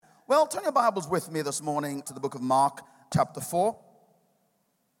Well, turn your Bibles with me this morning to the book of Mark, chapter 4.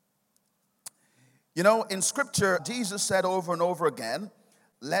 You know, in Scripture, Jesus said over and over again,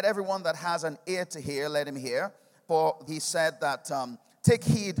 let everyone that has an ear to hear, let him hear. For he said that, take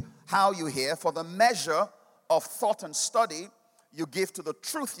heed how you hear, for the measure of thought and study you give to the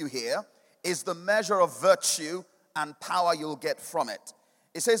truth you hear is the measure of virtue and power you'll get from it.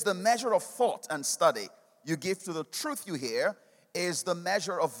 It says the measure of thought and study you give to the truth you hear is the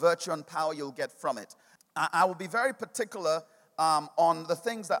measure of virtue and power you'll get from it. I will be very particular on the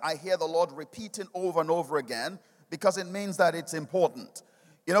things that I hear the Lord repeating over and over again, because it means that it's important.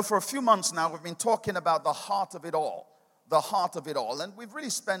 You know, for a few months now, we've been talking about the heart of it all. The heart of it all. And we've really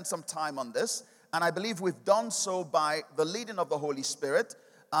spent some time on this. And I believe we've done so by the leading of the Holy Spirit.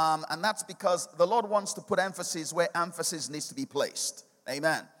 And that's because the Lord wants to put emphasis where emphasis needs to be placed.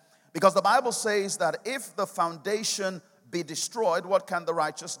 Amen. Because the Bible says that if the foundation be destroyed, what can the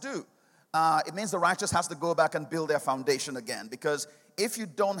righteous do? It means the righteous has to go back and build their foundation again. Because if you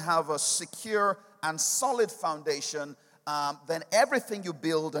don't have a secure and solid foundation, then everything you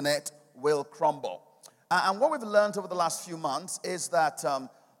build in it will crumble. And what we've learned over the last few months is that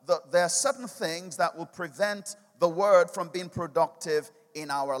there are certain things that will prevent the word from being productive in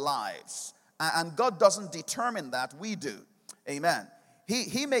our lives. And God doesn't determine that, we do. Amen.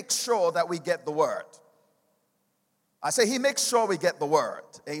 He makes sure that we get the word. I say he makes sure we get the word.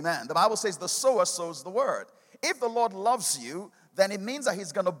 Amen. The Bible says the sower sows the word. If the Lord loves you, then it means that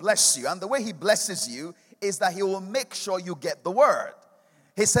he's going to bless you. And the way he blesses you is that he will make sure you get the word.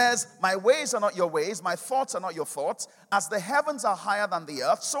 He says, my ways are not your ways, my thoughts are not your thoughts. As the heavens are higher than the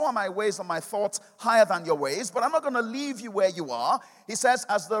earth, so are my ways and my thoughts higher than your ways. But I'm not going to leave you where you are. He says,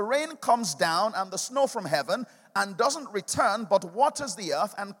 as the rain comes down and the snow from heaven and doesn't return, but waters the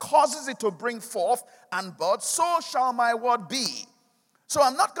earth and causes it to bring forth and bud, so shall my word be. So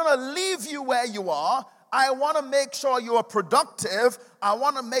I'm not going to leave you where you are. I want to make sure you are productive. I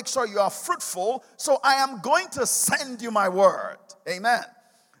want to make sure you are fruitful. So I am going to send you my word. Amen.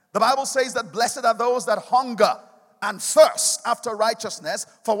 The Bible says that blessed are those that hunger and thirst after righteousness,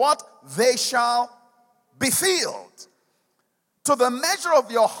 for what? They shall be filled. So the measure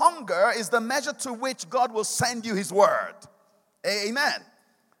of your hunger is the measure to which God will send you his word. Amen.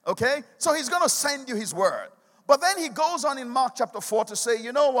 Okay? So he's going to send you his word. But then he goes on in Mark chapter 4 to say,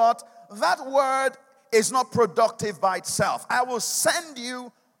 you know what? That word is not productive by itself. I will send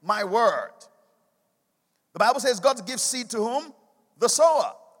you my word. The Bible says God gives seed to whom? The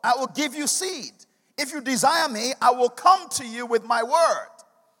sower. I will give you seed. If you desire me, I will come to you with my word.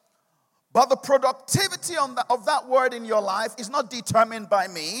 But the productivity of that word in your life is not determined by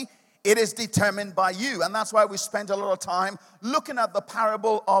me. It is determined by you. And that's why we spent a lot of time looking at the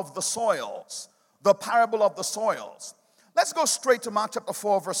parable of the soils. The parable of the soils. Let's go straight to Mark chapter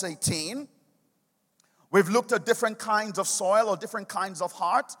 4, verse 18. We've looked at different kinds of soil or different kinds of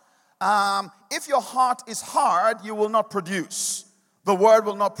heart. If your heart is hard, you will not produce. The word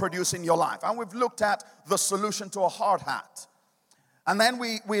will not produce in your life. And we've looked at the solution to a hard heart. And then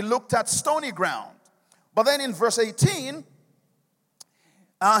we looked at stony ground. But then in verse 18,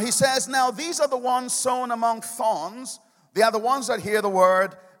 he says, now these are the ones sown among thorns. They are the ones that hear the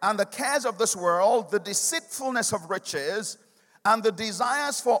word, and the cares of this world, the deceitfulness of riches, and the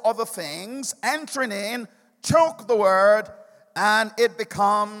desires for other things, entering in, choke the word, and it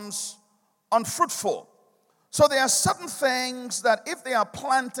becomes unfruitful. So there are certain things that if they are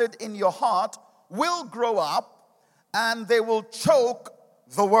planted in your heart, will grow up, and they will choke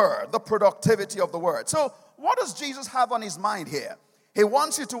the word, the productivity of the word. So what does Jesus have on his mind here? He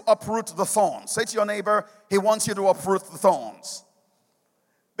wants you to uproot the thorns. Say to your neighbor, he wants you to uproot the thorns.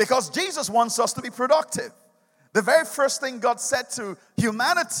 Because Jesus wants us to be productive. The very first thing God said to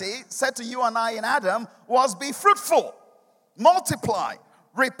humanity, said to you and I in Adam, was be fruitful, multiply,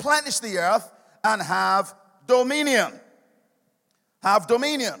 replenish the earth, and have dominion. Have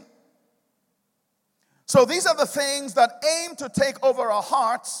dominion. So these are the things that aim to take over our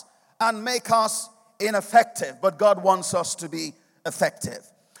hearts and make us ineffective. But God wants us to be effective.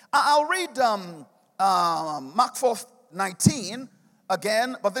 I'll read Mark 4:19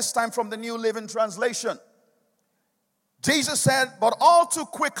 again, but this time from the New Living Translation. Jesus said, but all too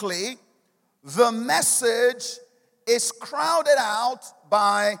quickly, the message is crowded out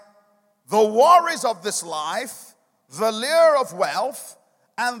by the worries of this life, the lure of wealth,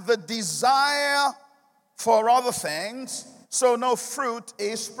 and the desire for other things, so no fruit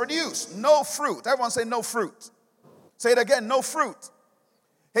is produced. No fruit. Everyone say no fruit. Say it again, no fruit.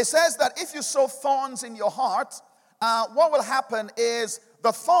 He says that if you sow thorns in your heart, what will happen is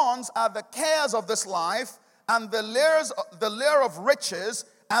the thorns are the cares of this life and the lure of riches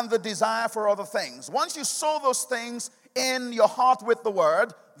and the desire for other things. Once you sow those things in your heart with the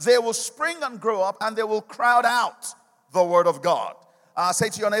word, they will spring and grow up, and they will crowd out the word of God. Say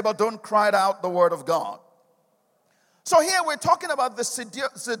to your neighbor, don't crowd out the word of God. So here we're talking about the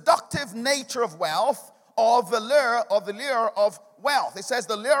seductive nature of wealth, or the lure of wealth. It says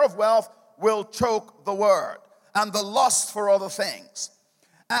the lure of wealth will choke the word, and the lust for other things.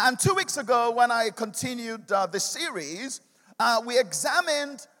 And 2 weeks ago, when I continued this series, we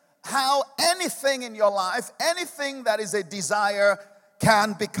examined how anything in your life, anything that is a desire,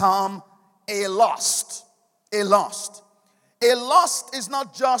 can become a lust. A lust. A lust is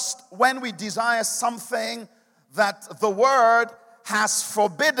not just when we desire something that the word has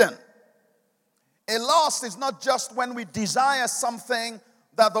forbidden. A lust is not just when we desire something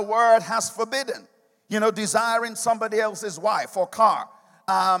that the word has forbidden. You know, desiring somebody else's wife or car.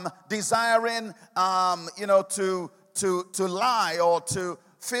 Desiring, to lie, or to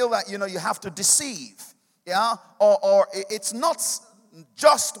feel that, you have to deceive. Yeah? Or it's not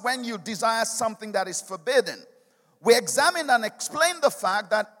just when you desire something that is forbidden. We examined and explained the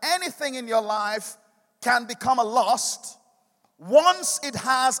fact that anything in your life can become a lust once it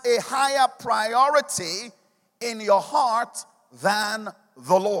has a higher priority in your heart than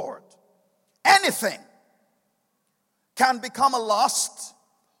the Lord. Anything can become a lust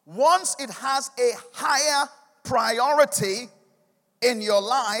once it has a higher priority in your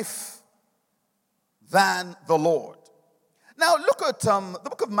life than the Lord. Now look at the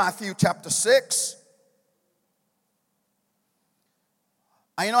book of Matthew chapter 6.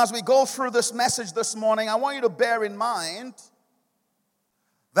 And as we go through this message this morning, I want you to bear in mind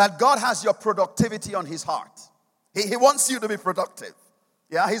that God has your productivity on his heart. He wants you to be productive.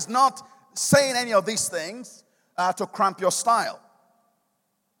 Yeah, he's not saying any of these things to cramp your style.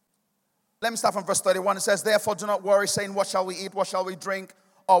 Let me start from verse 31. It says, therefore do not worry, saying, what shall we eat, what shall we drink,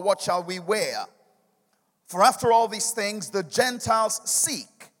 or what shall we wear? For after all these things the Gentiles seek.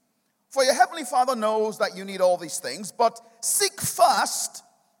 For your heavenly Father knows that you need all these things, but seek first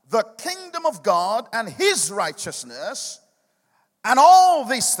the kingdom of God and his righteousness, and all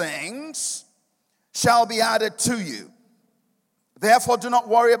these things shall be added to you. Therefore do not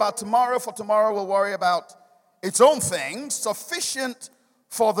worry about tomorrow, for tomorrow will worry about its own things. Sufficient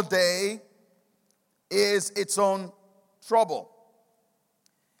for the day is its own trouble.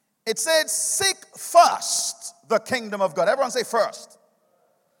 It said, seek first the kingdom of God. Everyone say first.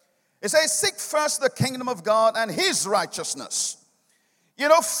 It says, seek first the kingdom of God and his righteousness. You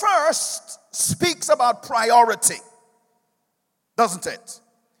know, first speaks about priority, doesn't it?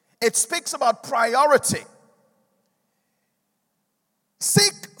 It speaks about priority.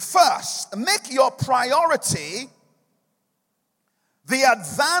 Seek first, make your priority the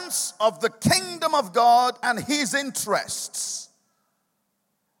advance of the kingdom of God and his interests.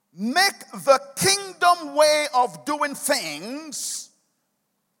 Make the kingdom way of doing things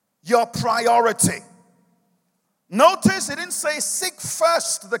your priority. Notice it didn't say seek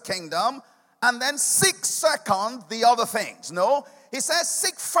first the kingdom and then seek second the other things. No, he says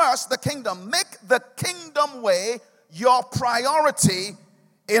seek first the kingdom. Make the kingdom way your priority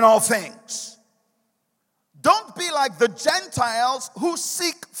in all things. Don't be like the Gentiles who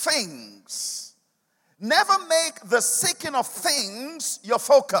seek things. Never make the seeking of things your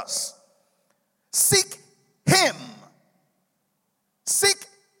focus. Seek him. Seek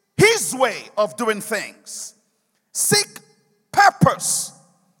his way of doing things. Seek purpose.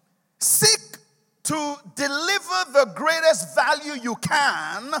 Seek to deliver the greatest value you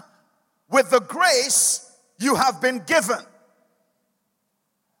can with the grace you have been given.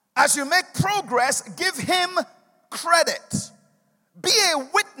 As you make progress, give him credit. Be a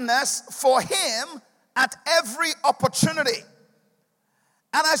witness for him at every opportunity.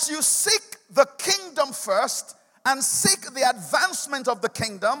 And as you seek the kingdom first, and seek the advancement of the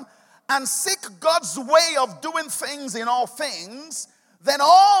kingdom, and seek God's way of doing things in all things, then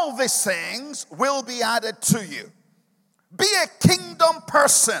all these things will be added to you. Be a kingdom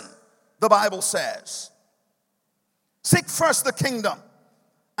person, the Bible says. Seek first the kingdom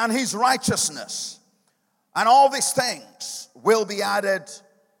and his righteousness, and all these things will be added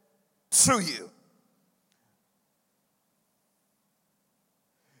to you.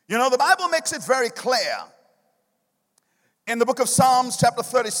 You know, the Bible makes it very clear in the book of Psalms chapter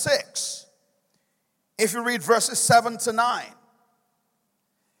 36, if you read verses 7 to 9.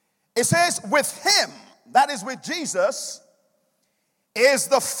 It says, with him, that is with Jesus, is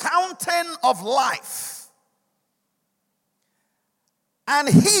the fountain of life. And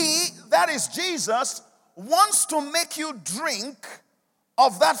he, that is Jesus, wants to make you drink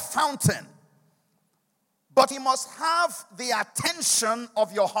of that fountain. but he must have the attention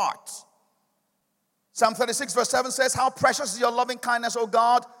of your heart. Psalm 36 verse 7 says, how precious is your loving kindness, O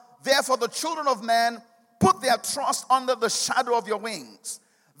God. Therefore the children of men put their trust under the shadow of your wings.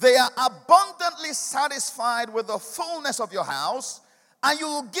 They are abundantly satisfied with the fullness of your house, and you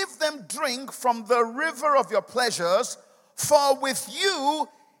will give them drink from the river of your pleasures, for with you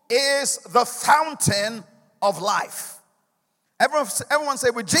is the fountain of life. Everyone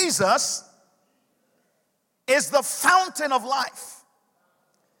say, with Jesus is the fountain of life.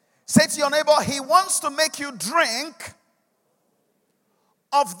 Say to your neighbor, he wants to make you drink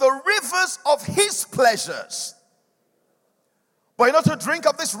of the rivers of his pleasures. But in order to drink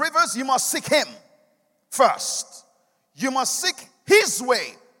of these rivers, you must seek him first. You must seek his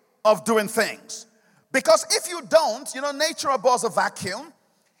way of doing things. Because if you don't, nature abhors a vacuum.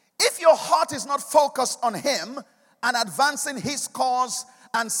 If your heart is not focused on him and advancing his cause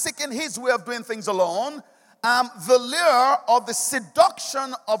and seeking his way of doing things alone, the lure of the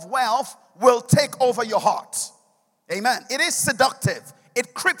seduction of wealth will take over your heart. Amen. It is seductive.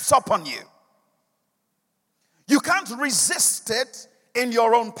 It creeps up on you. You can't resist it in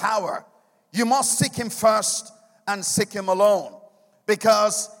your own power. You must seek him first and seek him alone.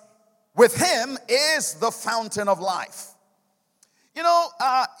 Because with him is the fountain of life.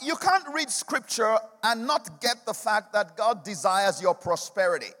 You can't read scripture and not get the fact that God desires your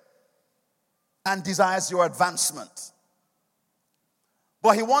prosperity and desires your advancement.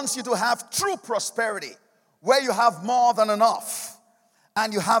 But he wants you to have true prosperity, where you have more than enough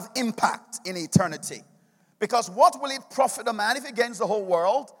and you have impact in eternity. Because what will it profit a man if he gains the whole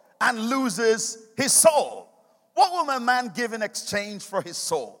world and loses his soul? What will a man give in exchange for his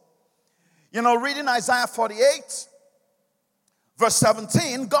soul? Reading Isaiah 48, verse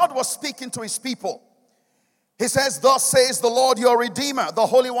 17, God was speaking to his people. He says, thus says the Lord your Redeemer, the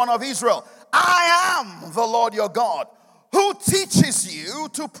Holy One of Israel, I am the Lord your God, who teaches you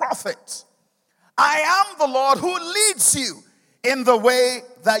to profit. I am the Lord who leads you in the way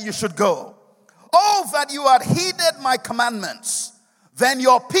that you should go. Oh, that you had heeded my commandments, then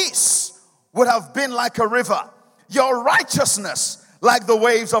your peace would have been like a river, your righteousness like the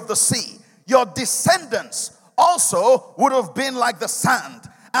waves of the sea. Your descendants also would have been like the sand,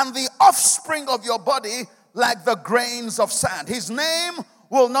 and the offspring of your body like the grains of sand. His name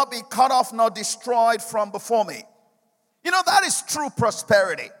will not be cut off nor destroyed from before me. That is true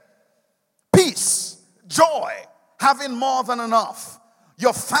prosperity. Peace, joy, having more than enough.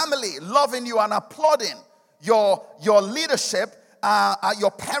 Your family loving you and applauding your leadership,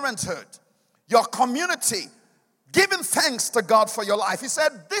 your parenthood, your community, giving thanks to God for your life. He said,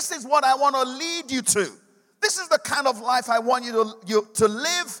 this is what I want to lead you to. This is the kind of life I want you to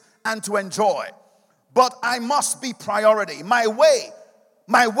live and to enjoy. But I must be priority. My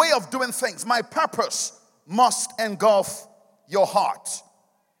way of doing things, my purpose must engulf your heart.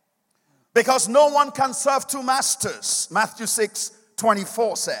 Because no one can serve two masters. Matthew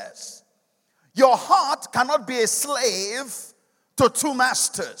 6:24 says, your heart cannot be a slave to two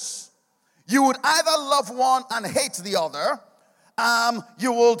masters. You would either love one and hate the other.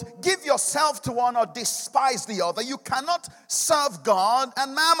 You would give yourself to one or despise the other. You cannot serve God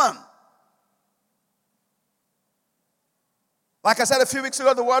and mammon. Like I said a few weeks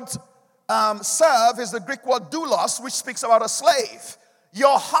ago, the word serve is the Greek word doulos, which speaks about a slave.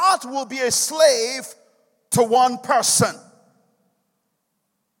 Your heart will be a slave to one person.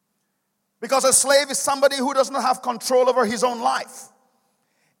 Because a slave is somebody who does not have control over his own life.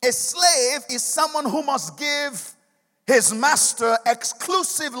 A slave is someone who must give his master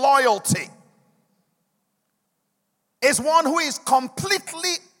exclusive loyalty. Is one who is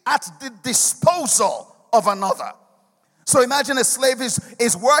completely at the disposal of another. So imagine a slave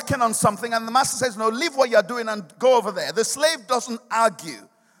is working on something and the master says, no, leave what you're doing and go over there. The slave doesn't argue.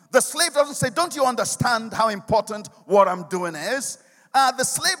 The slave doesn't say, don't you understand how important what I'm doing is? The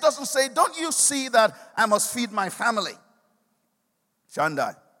slave doesn't say, don't you see that I must feed my family?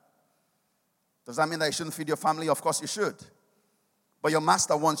 Shandai. Does that mean that you shouldn't feed your family? Of course you should. But your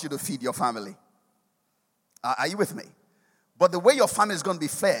master wants you to feed your family. Are you with me? But the way your family is going to be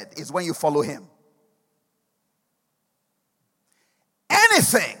fed is when you follow him.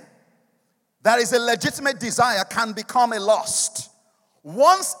 Anything that is a legitimate desire can become a lust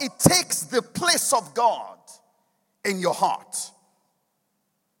once it takes the place of God in your heart.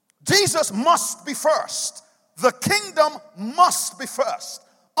 Jesus must be first. The kingdom must be first.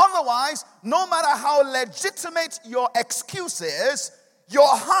 Otherwise, no matter how legitimate your excuse is, your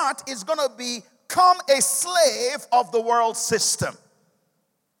heart is going to become a slave of the world system.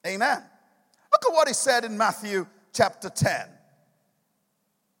 Amen. Look at what he said in Matthew chapter 10.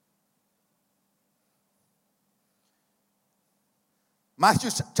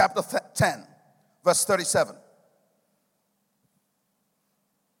 Matthew chapter 10, verse 37.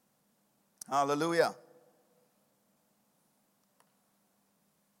 Hallelujah.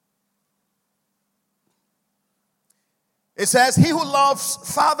 It says, he who loves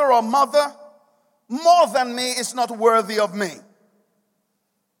father or mother more than me is not worthy of me.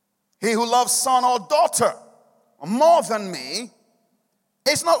 He who loves son or daughter more than me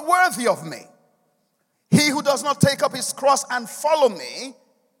is not worthy of me. He who does not take up his cross and follow me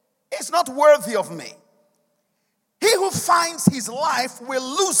is not worthy of me. He who finds his life will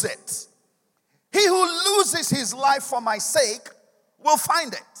lose it. He who loses his life for my sake will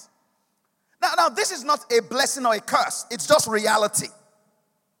find it. Now, this is not a blessing or a curse. It's just reality.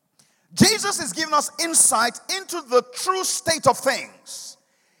 Jesus is giving us insight into the true state of things.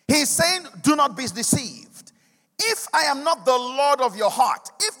 He's saying, do not be deceived. If I am not the Lord of your heart,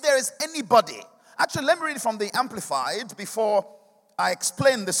 if there is anybody, actually let me read it from the Amplified before I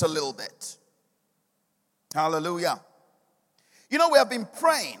explain this a little bit. Hallelujah. You know, we have been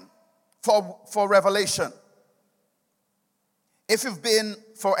praying for revelation. If you've been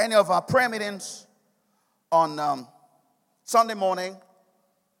for any of our prayer meetings on Sunday morning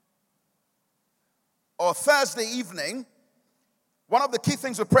or Thursday evening, one of the key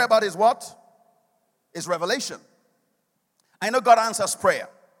things we pray about is what? Is revelation. I know God answers prayer.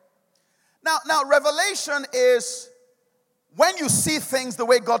 Now, revelation is when you see things the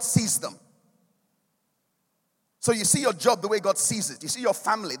way God sees them. So you see your job the way God sees it. You see your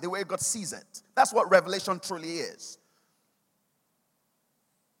family the way God sees it. That's what revelation truly is.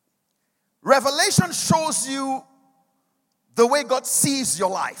 Revelation shows you the way God sees your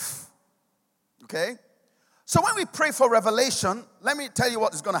life. Okay? So when we pray for revelation, let me tell you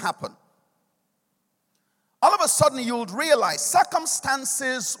what is going to happen. All of a sudden you'll realize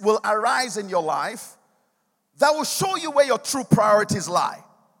circumstances will arise in your life that will show you where your true priorities lie.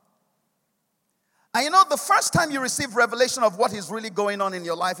 And you know, the first time you receive revelation of what is really going on in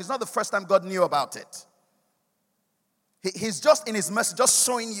your life is not the first time God knew about it. He's just in his mercy, just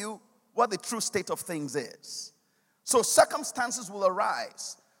showing you what the true state of things is. So circumstances will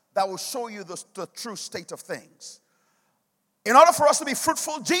arise that will show you the true state of things. In order for us to be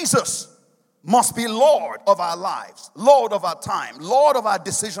fruitful, Jesus must be Lord of our lives, Lord of our time, Lord of our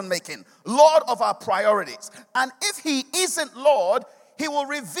decision making, Lord of our priorities. And if he isn't Lord, he will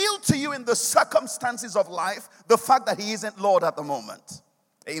reveal to you in the circumstances of life the fact that he isn't Lord at the moment.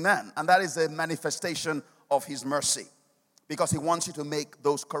 Amen. And that is a manifestation of his mercy, because he wants you to make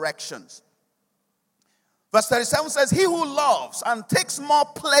those corrections. Verse 37 says, he who loves and takes more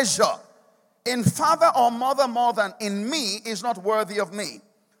pleasure in father or mother more than in me is not worthy of me.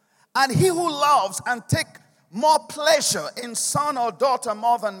 And he who loves and takes more pleasure in son or daughter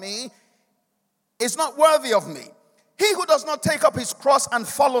more than me is not worthy of me. He who does not take up his cross and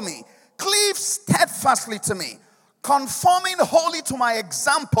follow me, cleave steadfastly to me, conforming wholly to my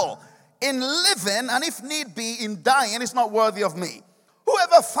example in living, and if need be, in dying, is not worthy of me.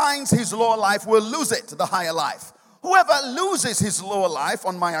 Whoever finds his lower life will lose it, the higher life. Whoever loses his lower life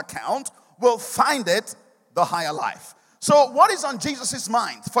on my account will find it, the higher life. So what is on Jesus'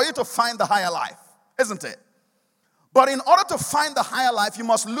 mind? For you to find the higher life, isn't it? But in order to find the higher life, you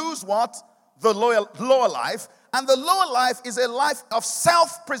must lose what? The lower life. And the lower life is a life of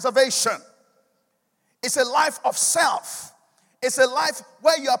self-preservation. It's a life of self. It's a life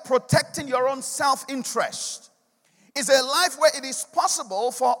where you are protecting your own self-interest. It's a life where it is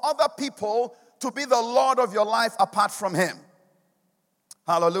possible for other people to be the Lord of your life apart from him.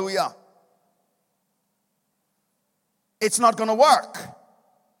 Hallelujah. It's not going to work.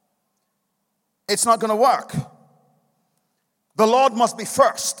 It's not going to work. The Lord must be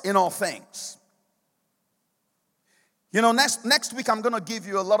first in all things. You know, next week I'm going to give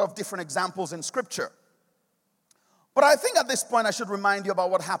you a lot of different examples in Scripture. But I think at this point I should remind you about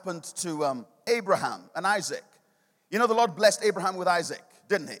what happened to Abraham and Isaac. You know, the Lord blessed Abraham with Isaac,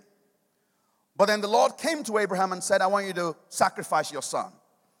 didn't he? But then the Lord came to Abraham and said, I want you to sacrifice your son.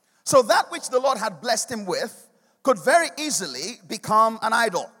 So that which the Lord had blessed him with could very easily become an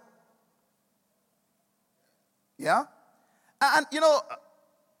idol. Yeah? And you know,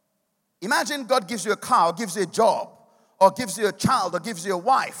 imagine God gives you a car, or gives you a job, or gives you a child, or gives you a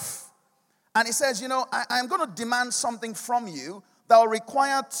wife. And he says, you know, I'm going to demand something from you that will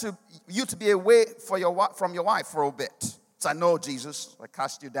require you to be away from your wife for a bit. So I know, Jesus, I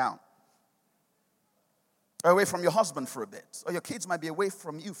cast you down. Or away from your husband for a bit. Or your kids might be away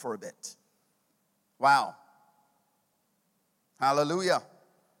from you for a bit. Wow. Hallelujah.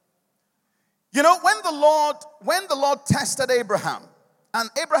 You know, when the Lord tested Abraham, and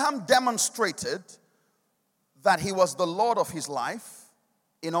Abraham demonstrated that he was the Lord of his life,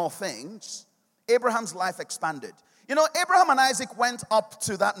 in all things, Abraham's life expanded. You know, Abraham and Isaac went up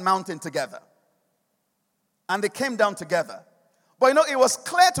to that mountain together. And they came down together. But you know, it was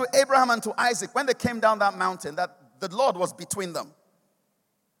clear to Abraham and to Isaac when they came down that mountain that the Lord was between them.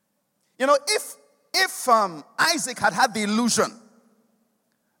 You know, if Isaac had had the illusion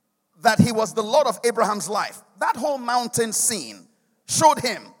that he was the Lord of Abraham's life, that whole mountain scene showed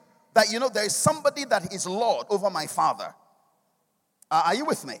him that, you know, there is somebody that is Lord over my father. Are you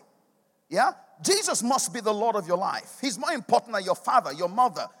with me? Yeah? Jesus must be the Lord of your life. He's more important than your father, your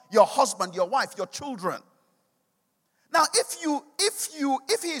mother, your husband, your wife, your children. Now,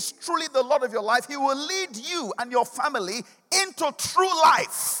 if he is truly the Lord of your life, he will lead you and your family into true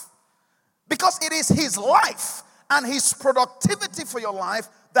life. Because it is his life and his productivity for your life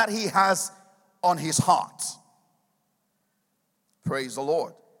that he has on his heart. Praise the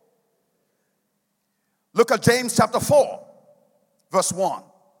Lord. Look at James chapter 4, verse 1.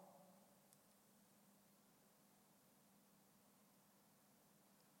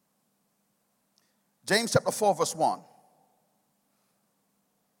 James chapter 4, verse 1.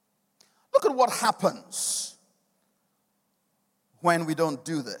 Look at what happens when we don't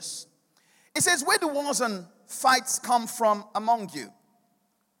do this. It says, where do wars and fights come from among you?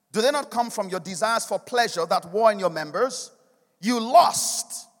 Do they not come from your desires for pleasure that war in your members? You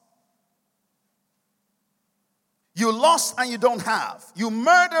lost. You lost and you don't have. You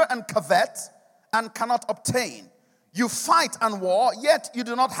murder and covet and cannot obtain. You fight and war, yet you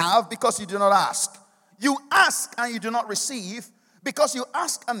do not have because you do not ask. You ask and you do not receive because you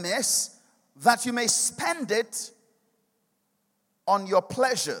ask amiss that you may spend it on your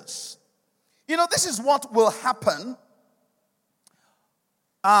pleasures. You know, this is what will happen.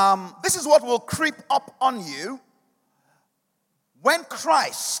 This is what will creep up on you when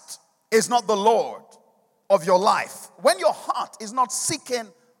Christ is not the Lord of your life. When your heart is not seeking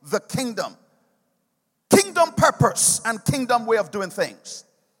the kingdom purpose and kingdom way of doing things.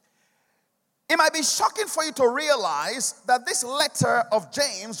 It might be shocking for you to realize that this letter of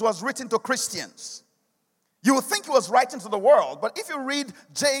James was written to Christians. You would think he was writing to the world, but if you read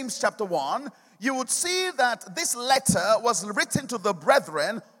James chapter 1, you would see that this letter was written to the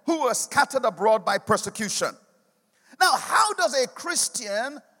brethren who were scattered abroad by persecution. Now, how does a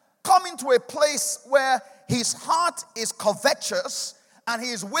Christian come into a place where his heart is covetous and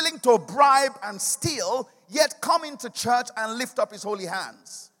he is willing to bribe and steal, yet come into church and lift up his holy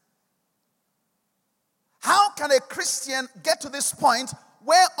hands? How can a Christian get to this point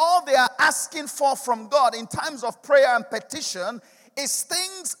where all they are asking for from God in times of prayer and petition is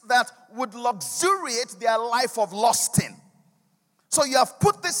things that would luxuriate their life of lusting? So you have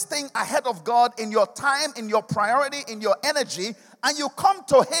put this thing ahead of God in your time, in your priority, in your energy, and you come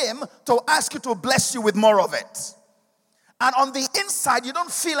to him to ask you to bless you with more of it. And on the inside, you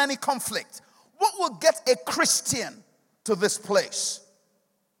don't feel any conflict. What will get a Christian to this place?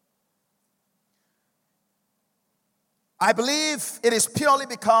 I believe it is purely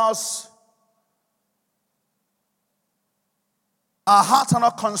because our hearts are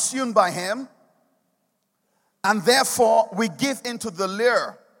not consumed by him, and therefore we give into the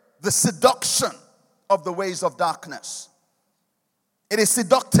lure, the seduction of the ways of darkness. It is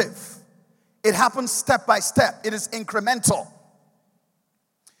seductive. It happens step by step. It is incremental.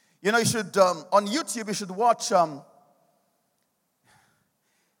 You know, you should, on YouTube, you should watch,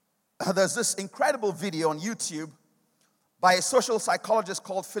 there's this incredible video on YouTube by a social psychologist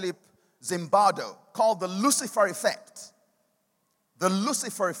called Philip Zimbardo called The Lucifer Effect. The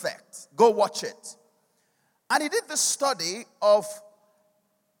Lucifer Effect. Go watch it. And he did this study of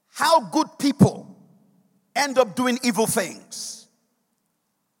how good people end up doing evil things.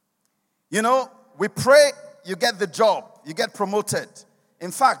 You know, we pray, you get the job, you get promoted.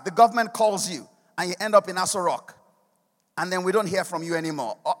 In fact, the government calls you and you end up in Aso Rock. And then we don't hear from you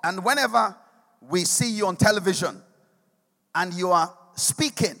anymore. And whenever we see you on television and you are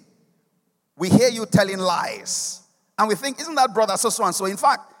speaking, we hear you telling lies. And we think, isn't that brother so and so? In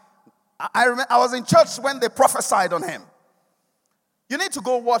fact, I remember I was in church when they prophesied on him. You need to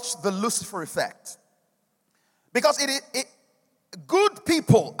go watch The Lucifer Effect. Because good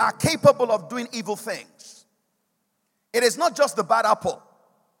people are capable of doing evil things. It is not just the bad apple.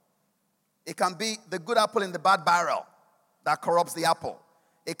 It can be the good apple in the bad barrel that corrupts the apple.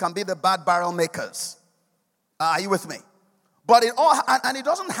 It can be the bad barrel makers. Are you with me? But it all, and it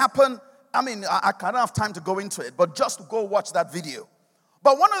doesn't happen, I mean, I don't have time to go into it, but just go watch that video.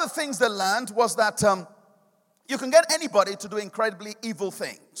 But one of the things they learned was that you can get anybody to do incredibly evil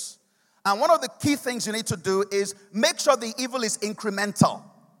things. And one of the key things you need to do is make sure the evil is incremental.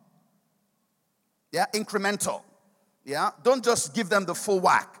 Yeah, incremental. Yeah, don't just give them the full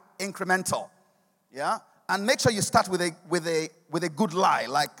whack, incremental. Yeah, and make sure you start with a good lie,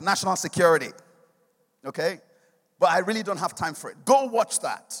 like national security. Okay, but I really don't have time for it. Go watch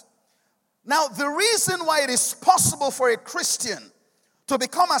that. Now, the reason why it is possible for a Christian to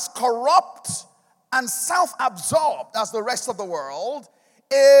become as corrupt and self-absorbed as the rest of the world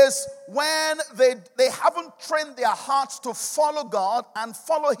is when they haven't trained their hearts to follow God and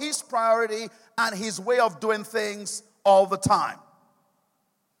follow His priority and His way of doing things all the time.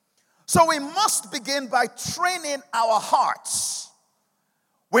 So we must begin by training our hearts.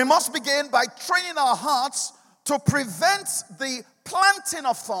 We must begin by training our hearts to prevent the planting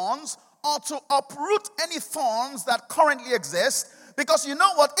of thorns or to uproot any thorns that currently exist. Because you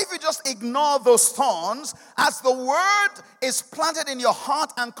know what? If you just ignore those thorns, as the word is planted in your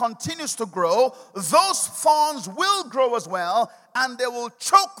heart and continues to grow, those thorns will grow as well, and they will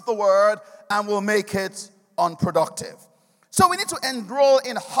choke the word and will make it unproductive. So we need to enroll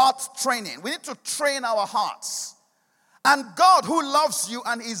in heart training. We need to train our hearts. And God, who loves you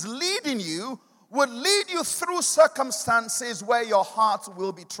and is leading you, would lead you through circumstances where your heart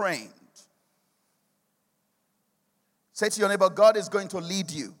will be trained. Say to your neighbor, God is going to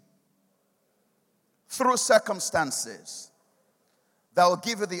lead you through circumstances that will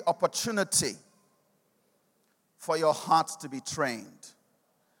give you the opportunity for your heart to be trained.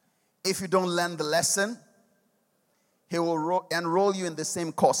 If you don't learn the lesson, He will enroll you in the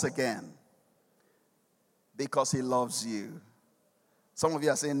same course again because He loves you. Some of you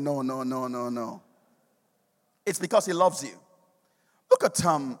are saying, no. It's because He loves you. Look at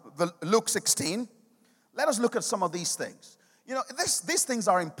Luke 16. Let us look at some of these things. You know, these things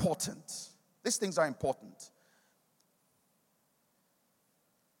are important. These things are important.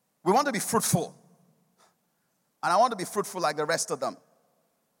 We want to be fruitful. And I want to be fruitful like the rest of them.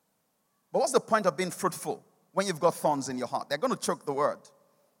 But what's the point of being fruitful when you've got thorns in your heart? They're going to choke the word.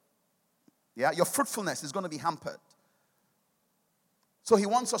 Yeah, your fruitfulness is going to be hampered. So He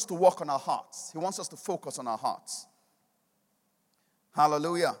wants us to work on our hearts. He wants us to focus on our hearts.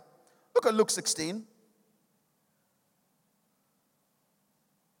 Hallelujah. Look at Luke 16.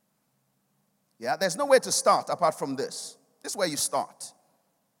 Yeah, there's no way to start apart from this. This is where you start.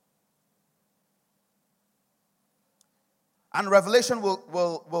 And revelation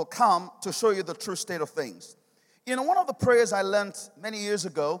will come to show you the true state of things. You know, one of the prayers I learned many years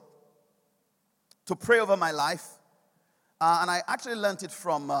ago to pray over my life, and I actually learned it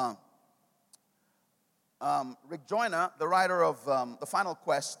from Rick Joyner, the writer of The Final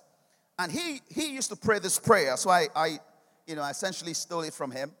Quest, and he used to pray this prayer, so I essentially stole it from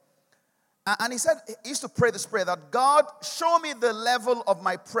him. And he said, he used to pray this prayer that God, show me the level of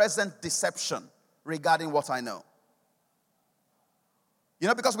my present deception regarding what I know. You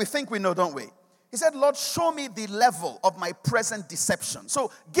know, because we think we know, don't we? He said, Lord, show me the level of my present deception.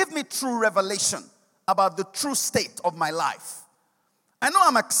 So give me true revelation about the true state of my life. I know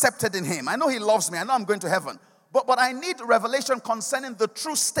I'm accepted in Him. I know He loves me. I know I'm going to heaven. But I need revelation concerning the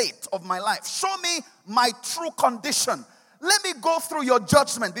true state of my life. Show me my true condition. Let me go through your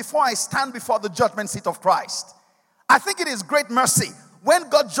judgment before I stand before the judgment seat of Christ. I think it is great mercy when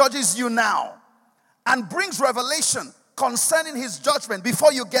God judges you now and brings revelation concerning His judgment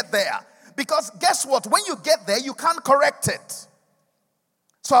before you get there. Because guess what? When you get there, you can't correct it.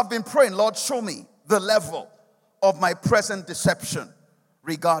 So I've been praying, Lord, show me the level of my present deception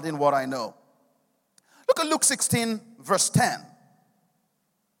regarding what I know. Look at Luke 16, verse 10.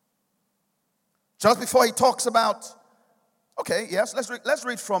 Just before he talks about, okay, yes, let's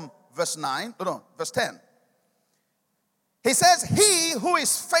read from verse 9. No, verse 10. He says, he who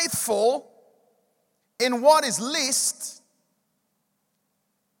is faithful in what is least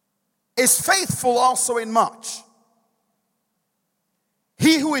is faithful also in much.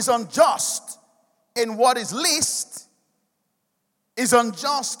 He who is unjust in what is least is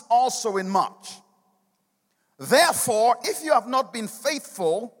unjust also in much. Therefore, if you have not been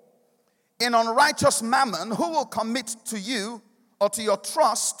faithful in unrighteous mammon, who will commit to you or to your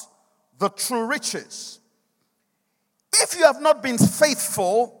trust the true riches? If you have not been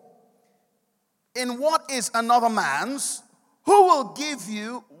faithful in what is another man's, who will give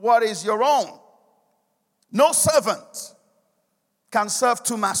you what is your own? No servant can serve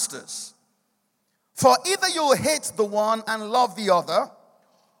two masters. For either you will hate the one and love the other,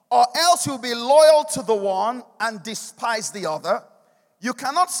 or else you'll be loyal to the one and despise the other. You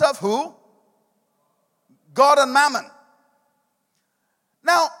cannot serve who? God and mammon.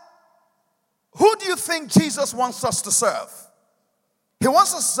 Now, who do you think Jesus wants us to serve? He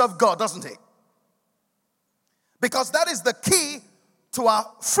wants us to serve God, doesn't he? Because that is the key to our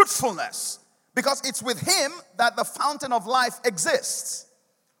fruitfulness. Because it's with him that the fountain of life exists.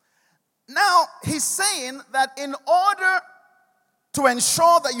 Now, he's saying that in order to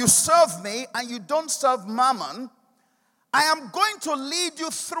ensure that you serve me and you don't serve mammon, I am going to lead you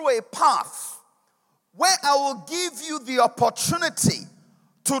through a path where I will give you the opportunity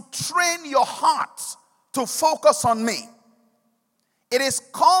to train your heart to focus on me. It is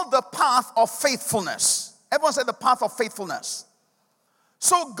called the path of faithfulness. Everyone say the path of faithfulness.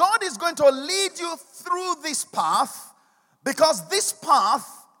 So God is going to lead you through this path because this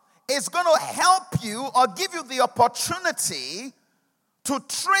path is going to help you or give you the opportunity to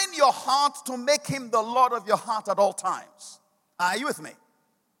train your heart to make him the Lord of your heart at all times. Are you with me?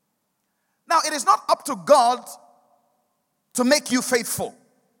 Now, it is not up to God to make you faithful.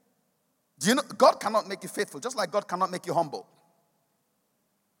 Do you know God cannot make you faithful, just like God cannot make you humble.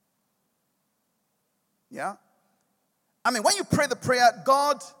 Yeah? I mean, when you pray the prayer,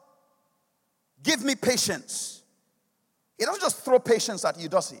 God, give me patience. He doesn't just throw patience at you,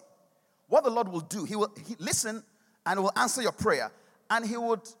 does he? What the Lord will do, he listen and will answer your prayer. And he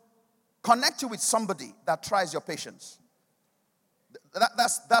would connect you with somebody that tries your patience.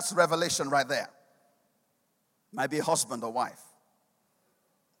 That's revelation right there. Might be a husband or wife.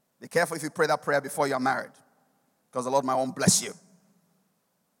 Be careful if you pray that prayer before you're married, because the Lord might won't bless you.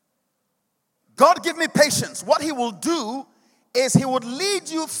 God, give me patience. What he will do is he would lead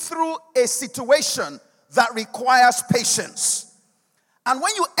you through a situation that requires patience. And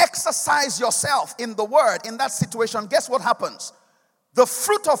when you exercise yourself in the word in that situation, guess what happens? The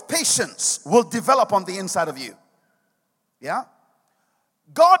fruit of patience will develop on the inside of you. Yeah?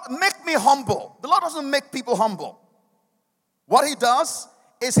 God, make me humble. The Lord doesn't make people humble. What he does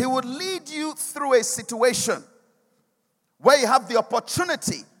is he would lead you through a situation where you have the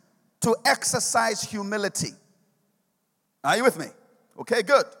opportunity to exercise humility. Are you with me? Okay,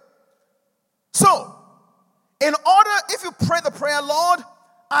 good. So, in order, if you pray the prayer, Lord,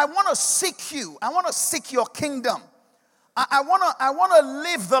 I want to seek you. I want to seek your kingdom. I want to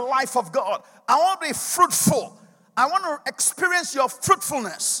live the life of God. I want to be fruitful. I want to experience your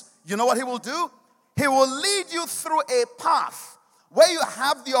fruitfulness. You know what he will do? He will lead you through a path where you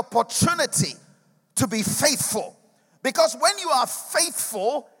have the opportunity to be faithful. Because when you are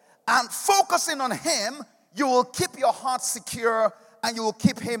faithful and focusing on him, you will keep your heart secure and you will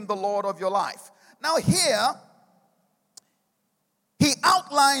keep him the Lord of your life. Now here, he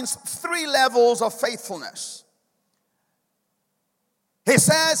outlines 3 levels of faithfulness. He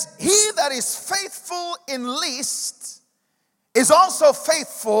says, he that is faithful in least is also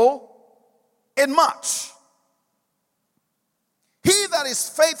faithful in much. He that is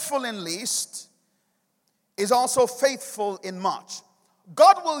faithful in least is also faithful in much.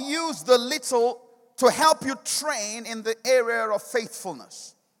 God will use the little to help you train in the area of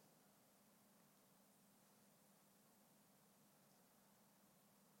faithfulness.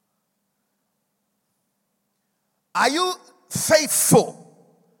 Are you faithful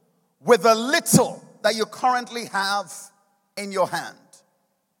with the little that you currently have in your hand?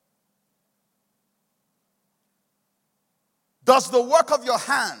 Does the work of your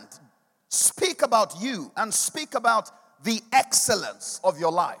hand speak about you and speak about the excellence of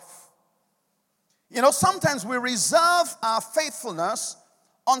your life? You know, sometimes we reserve our faithfulness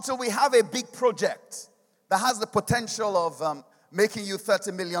until we have a big project that has the potential of making you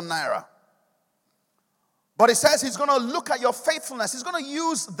 30 million naira. But he says he's going to look at your faithfulness. He's going to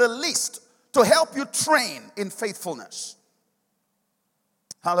use the least to help you train in faithfulness.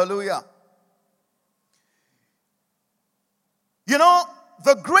 Hallelujah. You know,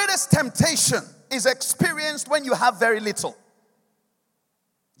 the greatest temptation is experienced when you have very little.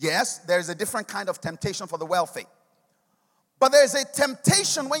 Yes, there is a different kind of temptation for the wealthy. But there is a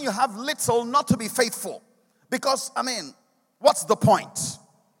temptation when you have little not to be faithful. Because, I mean, what's the point?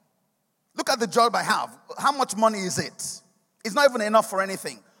 Look at the job I have. How much money is it? It's not even enough for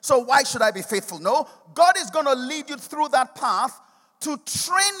anything. So why should I be faithful? No, God is going to lead you through that path to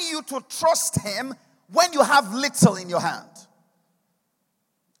train you to trust him when you have little in your hand.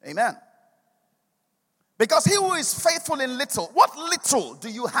 Amen. Because he who is faithful in little, what little do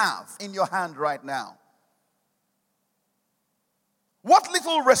you have in your hand right now? What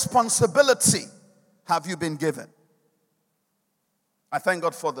little responsibility have you been given? I thank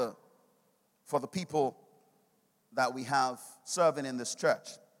God for the people that we have serving in this church.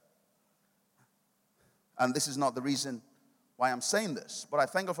 And this is not the reason why I'm saying this, but I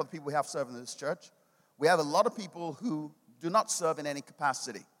thank God for the people we have serving in this church. We have a lot of people who do not serve in any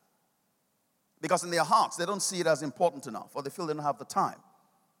capacity because in their hearts they don't see it as important enough, or they feel they don't have the time,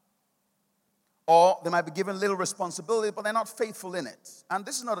 Or they might be given little responsibility, but they're not faithful in it. And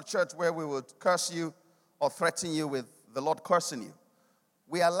this is not a church where we would curse you or threaten you with the Lord cursing you.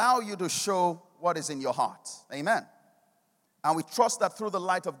 We allow you to show what is in your heart. Amen. And we trust that through the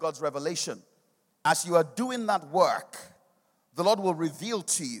light of God's revelation, as you are doing that work, the Lord will reveal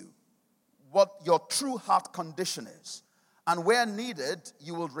to you what your true heart condition is. And where needed,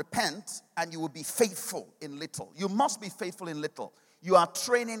 you will repent and you will be faithful in little. You must be faithful in little. You are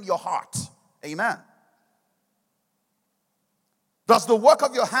training your heart. Amen. Does the work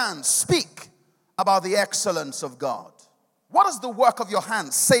of your hands speak about the excellence of God? What does the work of your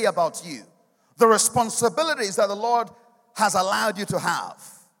hands say about you? The responsibilities that the Lord has allowed you to have.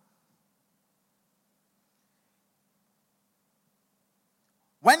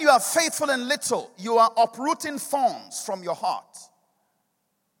 When you are faithful in little, you are uprooting thorns from your heart.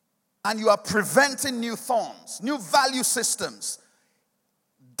 And you are preventing new thorns, new value systems,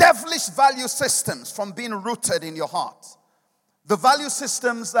 devilish value systems from being rooted in your heart. The value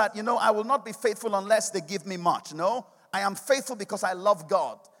systems that, I will not be faithful unless they give me much. No, I am faithful because I love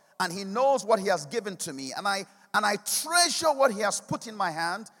God. And He knows what He has given to me. And I treasure what He has put in my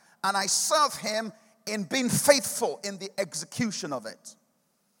hand. And I serve Him in being faithful in the execution of it.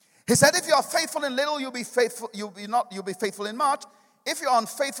 He said, if you are faithful in little, you'll be faithful in much. If you're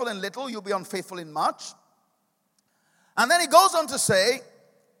unfaithful in little, you'll be unfaithful in much. And then he goes on to say,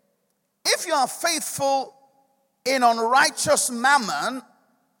 if you are faithful in unrighteous mammon,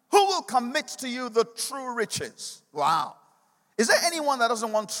 who will commit to you the true riches? Wow. Is there anyone that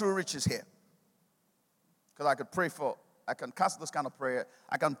doesn't want true riches here? Because I can cast this kind of prayer.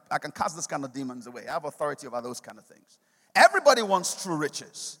 I can cast this kind of demons away. I have authority over those kind of things. Everybody wants true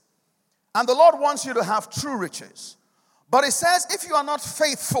riches. And the Lord wants you to have true riches. But it says, if you are not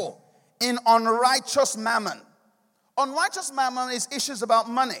faithful in unrighteous mammon. Unrighteous mammon is issues about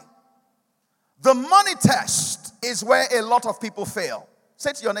money. The money test is where a lot of people fail.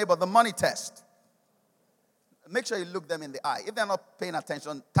 Say to your neighbor, the money test. Make sure you look them in the eye. If they're not paying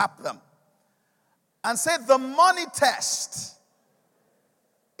attention, tap them. And say, the money test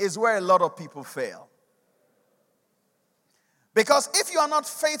is where a lot of people fail. Because if you are not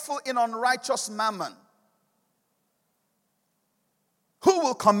faithful in unrighteous mammon, who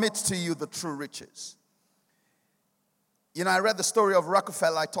will commit to you the true riches? I read the story of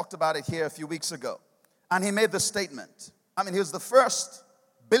Rockefeller. I talked about it here a few weeks ago. And he made the statement. He was the first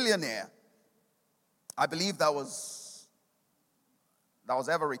billionaire, I believe that was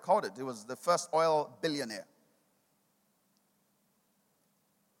ever recorded. He was the first oil billionaire.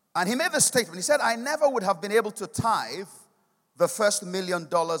 And he made the statement. He said, I never would have been able to tithe the first $1 million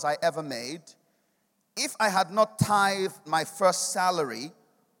I ever made if I had not tithed my first salary,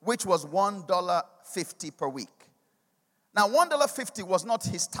 which was $1.50 per week. Now, $1.50 was not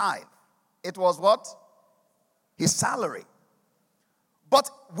his tithe. It was what? His salary.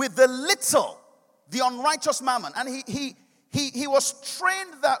 But with the little, the unrighteous mammon, and he was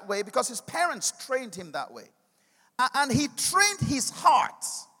trained that way because his parents trained him that way. And he trained his heart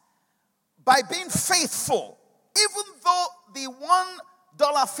by being faithful, even though the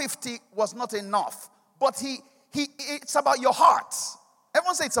 $1.50 was not enough. But it's about your heart.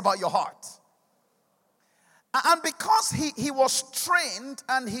 Everyone say it's about your heart. And because he was trained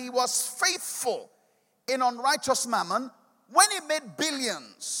and he was faithful in unrighteous mammon, when he made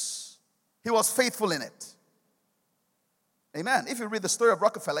billions, he was faithful in it. Amen. If you read the story of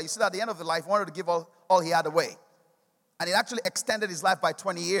Rockefeller, you see that at the end of the life, he wanted to give all he had away. And it actually extended his life by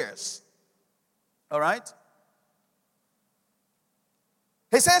 20 years. All right?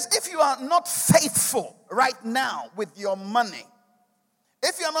 He says, if you are not faithful right now with your money,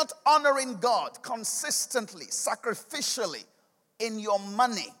 if you're not honoring God consistently, sacrificially in your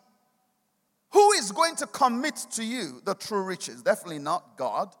money, who is going to commit to you the true riches? Definitely not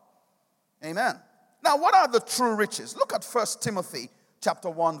God. Amen. Now, what are the true riches? Look at 1 Timothy chapter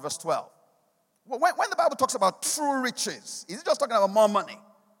 1, verse 12. When the Bible talks about true riches, is it just talking about more money?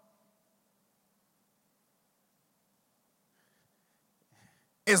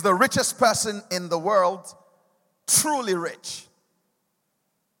 Is the richest person in the world truly rich?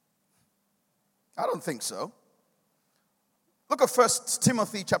 I don't think so. Look at 1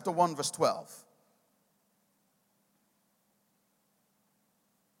 Timothy chapter 1, verse 12.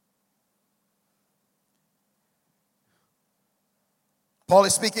 Paul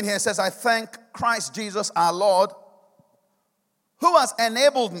is speaking here. He says, I thank Christ Jesus our Lord, who has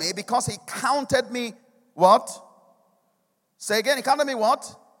enabled me because he counted me what? Say again, he counted me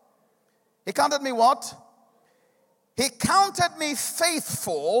what? He counted me what? He counted me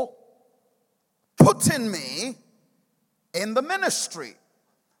faithful, putting me in the ministry.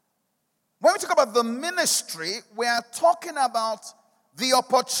 When we talk about the ministry, we are talking about the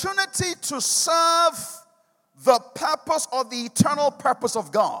opportunity to serve the purpose or the eternal purpose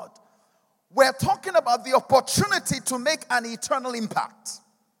of God. We're talking about the opportunity to make an eternal impact.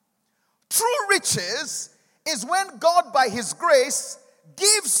 True riches is when God, by His grace,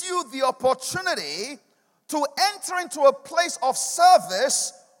 gives you the opportunity to enter into a place of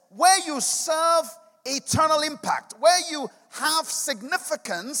service where you serve eternal impact, where you have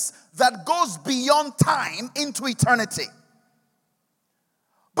significance that goes beyond time into eternity.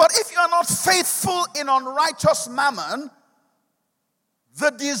 But if you are not faithful in unrighteous mammon, the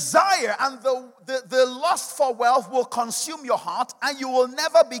desire and the lust for wealth will consume your heart, and you will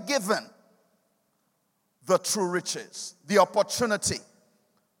never be given the true riches, the opportunity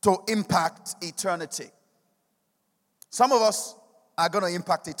to impact eternity. Some of us are going to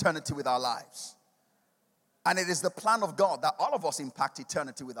impact eternity with our lives. And it is the plan of God that all of us impact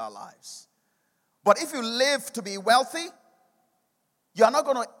eternity with our lives. But if you live to be wealthy, you're not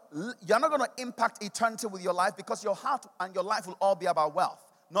going to impact eternity with your life, because your heart and your life will all be about wealth,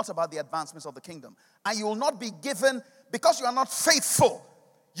 not about the advancements of the kingdom. And you will not be given, because you are not faithful,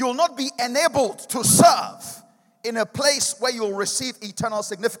 you will not be enabled to serve in a place where you will receive eternal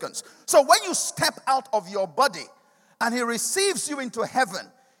significance. So when you step out of your body and He receives you into heaven,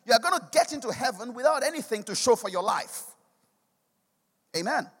 you are going to get into heaven without anything to show for your life.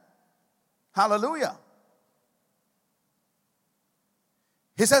 Amen. Hallelujah.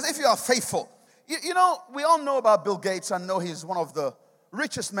 He says, if you are faithful. You know, we all know about Bill Gates and know he's one of the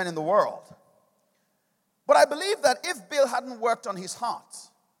richest men in the world. But I believe that if Bill hadn't worked on his heart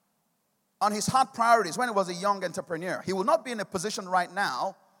priorities when he was a young entrepreneur, he would not be in a position right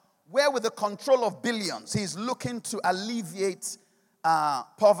now where, with the control of billions, he's looking to alleviate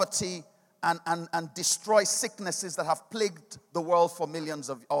poverty and destroy sicknesses that have plagued the world for millions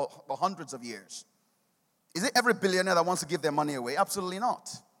of or hundreds of years. Is it every billionaire that wants to give their money away? Absolutely not.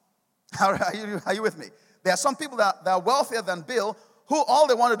 Are you with me? There are some people that are wealthier than Bill who all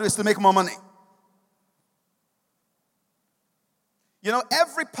they want to do is to make more money. You know,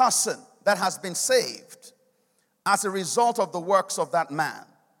 every person that has been saved as a result of the works of that man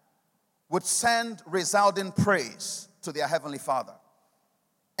would send resounding praise to their Heavenly Father.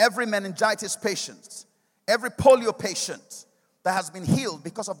 Every meningitis patient, every polio patient that has been healed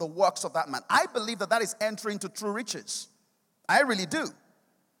because of the works of that man. I believe that that is entering into true riches. I really do.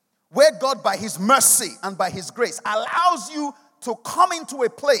 Where God, by His mercy and by His grace, allows you to come into a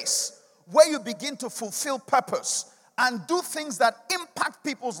place where you begin to fulfill purpose and do things that impact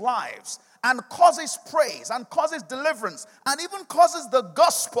people's lives and causes praise and causes deliverance and even causes the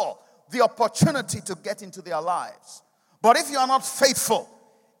gospel the opportunity to get into their lives. But if you are not faithful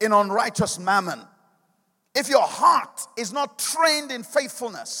in unrighteous mammon, if your heart is not trained in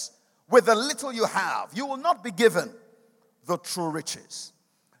faithfulness with the little you have, you will not be given the true riches.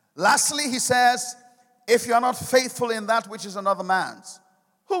 Lastly, he says, if you are not faithful in that which is another man's,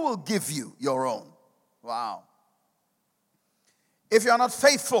 who will give you your own? Wow. If you are not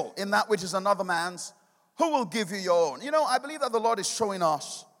faithful in that which is another man's, who will give you your own? You know, I believe that the Lord is showing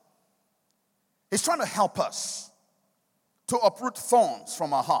us, He's trying to help us to uproot thorns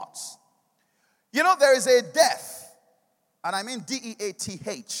from our hearts. You know, there is a death, and I mean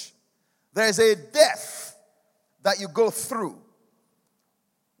D-E-A-T-H. There is a death that you go through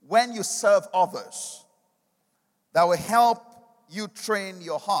when you serve others that will help you train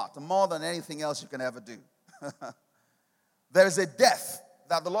your heart more than anything else you can ever do. There is a death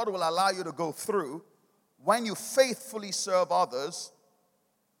that the Lord will allow you to go through when you faithfully serve others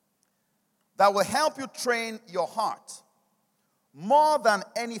that will help you train your heart more than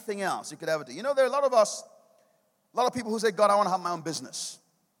anything else you could ever do. You know, there are a lot of people who say, God, I want to have my own business.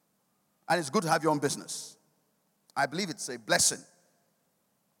 And it's good to have your own business. I believe it's a blessing.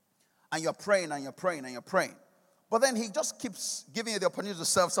 And you're praying and you're praying and you're praying. But then He just keeps giving you the opportunity to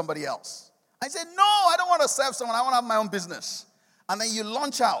serve somebody else. I say, no, I don't want to serve someone. I want to have my own business. And then you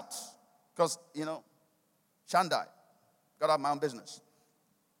launch out because, you know, Shandai, got to have my own business.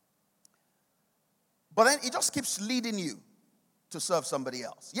 But then He just keeps leading you to serve somebody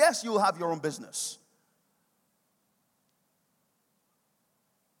else. Yes, you will have your own business.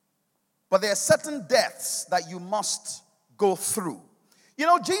 But there are certain deaths that you must go through. You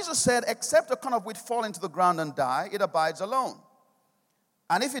know, Jesus said, except a corn of wheat fall into the ground and die, it abides alone.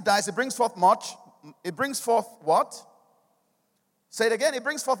 And if it dies, it brings forth much. It brings forth what? Say it again. It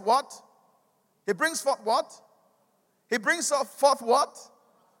brings forth what? It brings forth what? It brings forth what?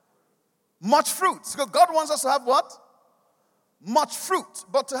 Much fruit. So God wants us to have what? Much fruit.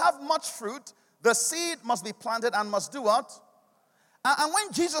 But to have much fruit, the seed must be planted and must do what? And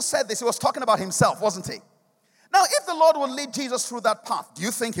when Jesus said this, he was talking about himself, wasn't he? Now, if the Lord would lead Jesus through that path, do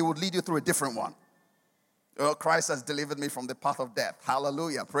you think he would lead you through a different one? Oh, Christ has delivered me from the path of death.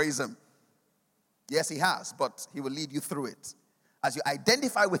 Hallelujah. Praise him. Yes, he has, but he will lead you through it. As you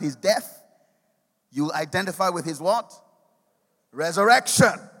identify with his death, you identify with his what?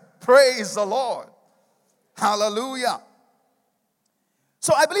 Resurrection. Praise the Lord. Hallelujah.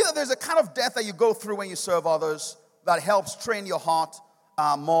 So I believe that there's a kind of death that you go through when you serve others that helps train your heart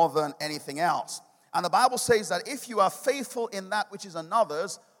more than anything else. And the Bible says that if you are faithful in that which is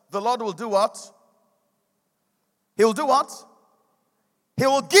another's, the Lord will do what? He will do what? He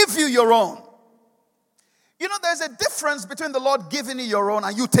will give you your own. You know, there's a difference between the Lord giving you your own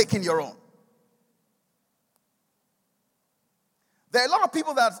and you taking your own. There are a lot of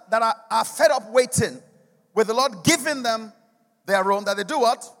people that are fed up waiting with the Lord giving them their own, that they do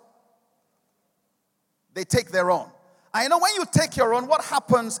what? They take their own. And you know, when you take your own, what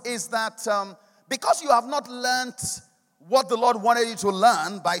happens is that because you have not learned what the Lord wanted you to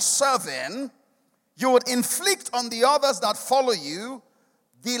learn by serving, you would inflict on the others that follow you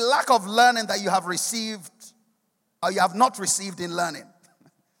the lack of learning that you have received or you have not received in learning.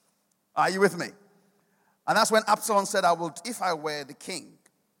 Are you with me? And that's when Absalom said, if I were the king.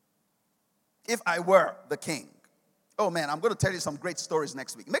 If I were the king. Oh man, I'm going to tell you some great stories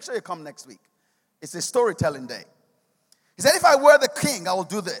next week. Make sure you come next week. It's a storytelling day. He said, if I were the king, I will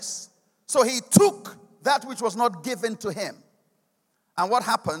do this. So he took that which was not given to him. And what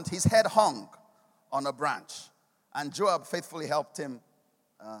happened? His head hung on a branch. And Joab faithfully helped him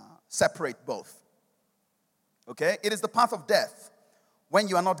separate both. Okay? It is the path of death when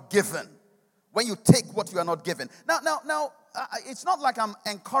you are not given. When you take what you are not given. Now, it's not like I'm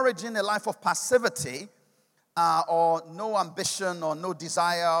encouraging a life of passivity or no ambition or no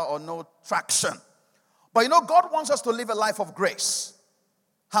desire or no traction. But you know, God wants us to live a life of grace.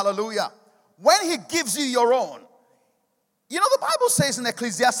 Hallelujah. When he gives you your own, you know, the Bible says in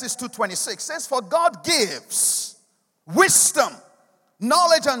Ecclesiastes 2:26, says, for God gives wisdom,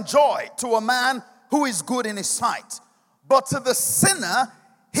 knowledge, and joy to a man who is good in his sight. But to the sinner,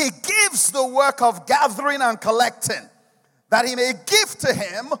 he gives the work of gathering and collecting, that he may give to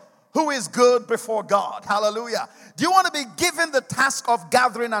him who is good before God. Hallelujah. Do you want to be given the task of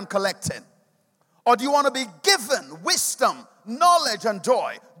gathering and collecting? Or do you want to be given wisdom, knowledge, and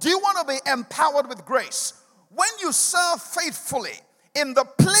joy? Do you want to be empowered with grace? When you serve faithfully in the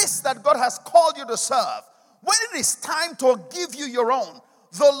place that God has called you to serve, when it is time to give you your own,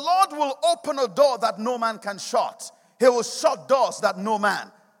 the Lord will open a door that no man can shut. He will shut doors that no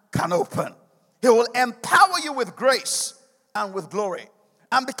man can open. He will empower you with grace and with glory.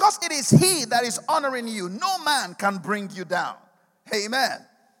 And because it is he that is honoring you, no man can bring you down. Amen.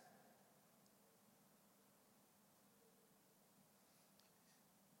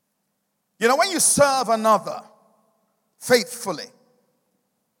 You know, when you serve another faithfully,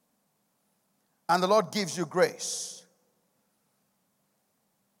 and the Lord gives you grace,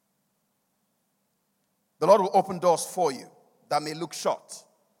 the Lord will open doors for you that may look shut.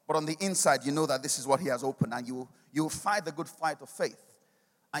 But on the inside, you know that this is what he has opened. And you will fight the good fight of faith.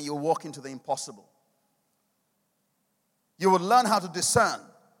 And you'll walk into the impossible. You will learn how to discern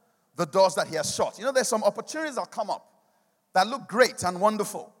the doors that he has shut. You know, there's some opportunities that come up that look great and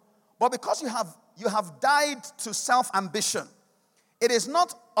wonderful. But because you have died to self-ambition, it is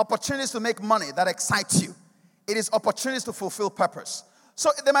not opportunities to make money that excite you. It is opportunities to fulfill purpose. So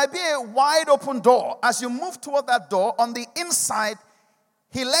there might be a wide open door. As you move toward that door, on the inside,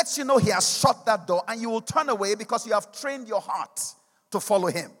 he lets you know he has shut that door, and you will turn away because you have trained your heart to follow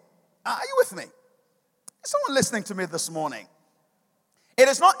him. Are you with me? Is someone listening to me this morning? It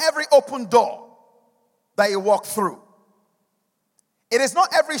is not every open door that you walk through. It is not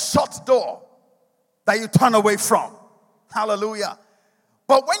every shut door that you turn away from. Hallelujah.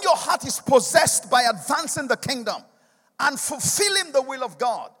 But when your heart is possessed by advancing the kingdom and fulfilling the will of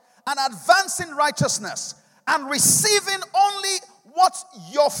God and advancing righteousness and receiving only what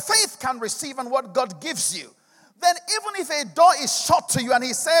your faith can receive and what God gives you, then even if a door is shut to you and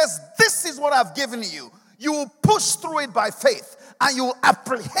he says, this is what I've given you, you will push through it by faith and you will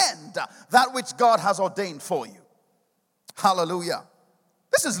apprehend that which God has ordained for you. Hallelujah.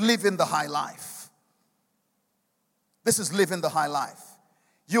 This is living the high life. This is living the high life.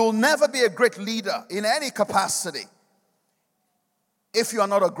 You'll never be a great leader in any capacity if you are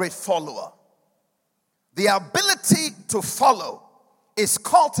not a great follower. The ability to follow is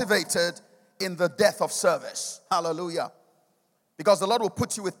cultivated in the death of service. Hallelujah. Because the Lord will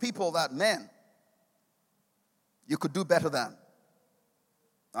put you with people that, man, you could do better than.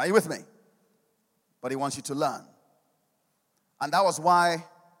 Are you with me? But he wants you to learn. And that was why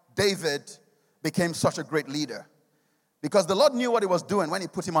David became such a great leader. Because the Lord knew what he was doing when he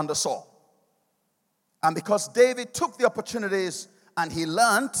put him under Saul. And because David took the opportunities and he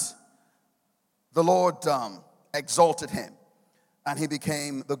learned, the Lord exalted him. And he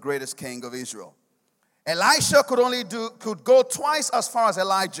became the greatest king of Israel. Elisha could go twice as far as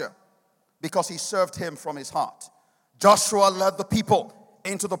Elijah because he served him from his heart. Joshua led the people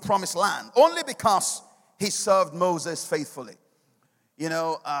into the promised land only because he served Moses faithfully. You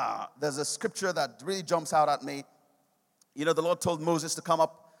know, there's a scripture that really jumps out at me. You know, the Lord told Moses to come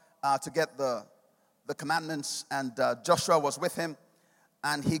up to get the commandments, and Joshua was with him.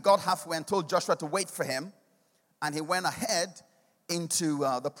 And he got halfway and told Joshua to wait for him. And he went ahead into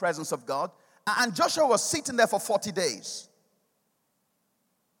the presence of God. And Joshua was sitting there for 40 days.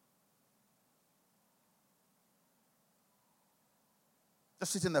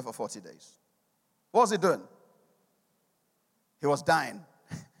 Just sitting there for 40 days. What was he doing? He was dying.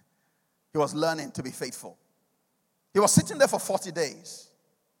 He was learning to be faithful. He was sitting there for 40 days.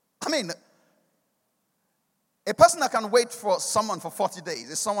 I mean, a person that can wait for someone for 40 days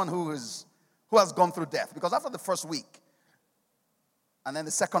is someone who has gone through death. Because after the first week, and then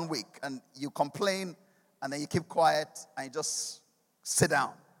the second week, and you complain, and then you keep quiet, and you just sit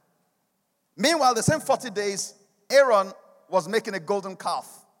down. Meanwhile, the same 40 days, Aaron was making a golden calf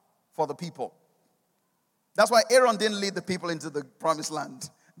for the people. That's why Aaron didn't lead the people into the promised land.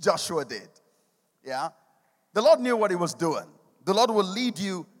 Joshua did. Yeah? The Lord knew what he was doing. The Lord will lead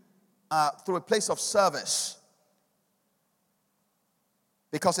you through a place of service.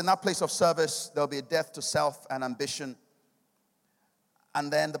 Because in that place of service, there'll be a death to self and ambition.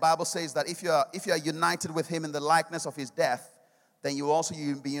 And then the Bible says that if you are united with him in the likeness of his death, then you also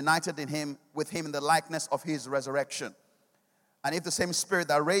be united with him in the likeness of his resurrection. And if the same spirit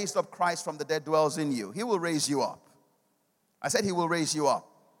that raised up Christ from the dead dwells in you, he will raise you up. I said he will raise you up.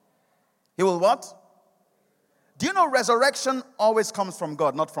 He will what? Do you know resurrection always comes from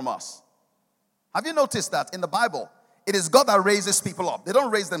God, not from us? Have you noticed that in the Bible? It is God that raises people up. They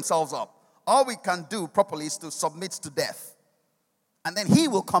don't raise themselves up. All we can do properly is to submit to death. And then he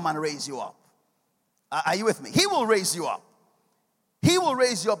will come and raise you up. Are you with me? He will raise you up. He will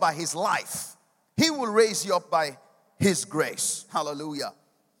raise you up by his life. He will raise you up by his grace. Hallelujah.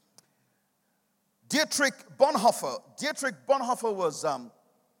 Dietrich Bonhoeffer. Dietrich Bonhoeffer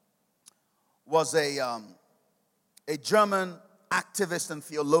was a German activist and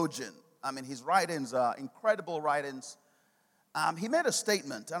theologian. I mean, his writings are incredible writings. He made a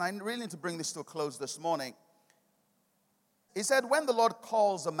statement, and I really need to bring this to a close this morning. He said, when the Lord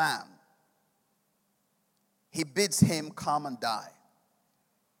calls a man, he bids him come and die.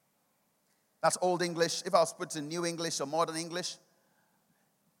 That's Old English. If I was put in New English or Modern English,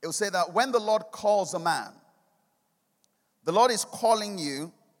 it will say that when the Lord calls a man, the Lord is calling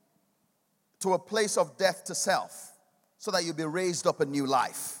you to a place of death to self so that you'll be raised up a new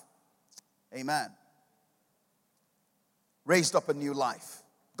life. Amen. Raised up a new life.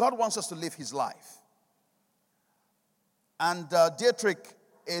 God wants us to live his life. And Dietrich,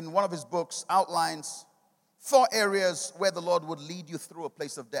 in one of his books, outlines 4 areas where the Lord would lead you through a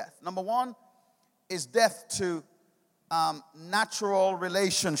place of death. Number 1 is death to natural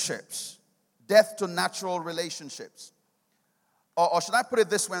relationships. Death to natural relationships. Or should I put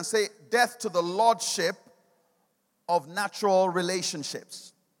it this way and say death to the lordship of natural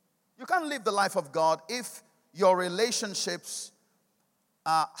relationships. You can't live the life of God if your relationships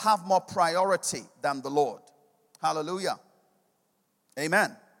have more priority than the Lord. Hallelujah.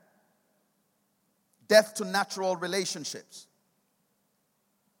 Amen. Death to natural relationships.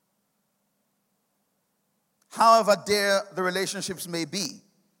 However dear the relationships may be,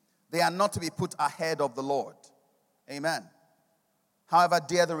 they are not to be put ahead of the Lord. Amen. However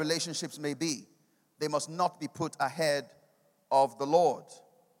dear the relationships may be, they must not be put ahead of the Lord.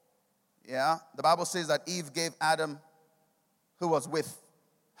 Yeah. The Bible says that Eve gave Adam who was with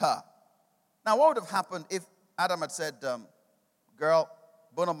her. Now, what would have happened if Adam had said, girl,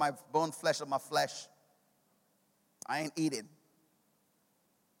 bone of my bone, flesh of my flesh, I ain't eating?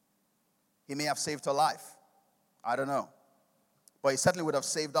 He may have saved her life. I don't know. But he certainly would have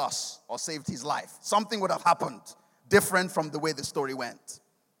saved us or saved his life. Something would have happened different from the way the story went.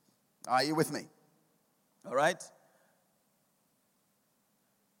 Are you with me? All right?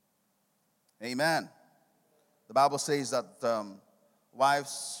 Amen. The Bible says that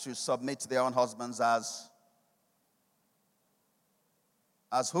wives should submit to their own husbands as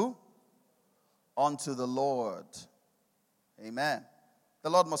who? Unto the Lord. Amen. The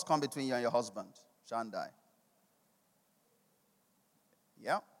Lord must come between you and your husband. Shandai.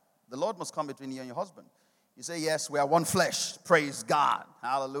 Yeah. The Lord must come between you and your husband. You say, yes, we are one flesh. Praise God.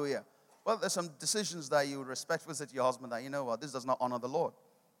 Hallelujah. Well, there's some decisions that you would respectfully say to your husband that, you know what, this does not honor the Lord.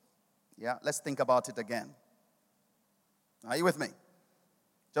 Yeah, let's think about it again. Are you with me?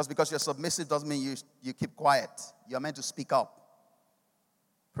 Just because you're submissive doesn't mean you keep quiet. You're meant to speak up.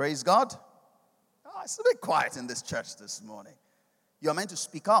 Praise God. Oh, it's a bit quiet in this church this morning. You're meant to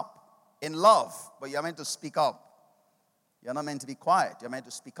speak up in love, but you're meant to speak up. You're not meant to be quiet. You're meant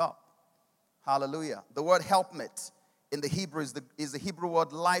to speak up. Hallelujah. The word helpmate in the Hebrew is the Hebrew word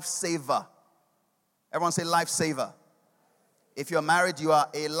lifesaver. Everyone say lifesaver. If you're married, you are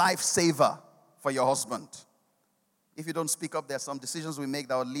a lifesaver for your husband. If you don't speak up, there are some decisions we make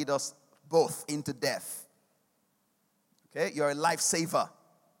that will lead us both into death. Okay, you're a lifesaver.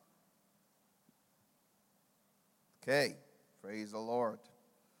 Okay, praise the Lord.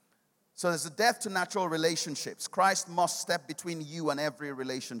 So there's a death to natural relationships. Christ must step between you and every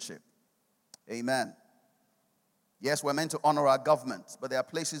relationship. Amen. Yes, we're meant to honor our government, but there are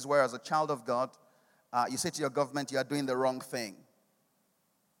places where, as a child of God, you say to your government, you are doing the wrong thing.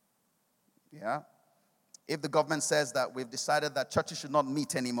 Yeah? If the government says that we've decided that churches should not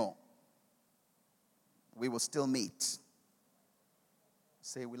meet anymore, we will still meet.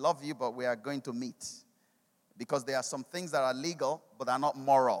 Say, we love you, but we are going to meet. Because there are some things that are legal, but are not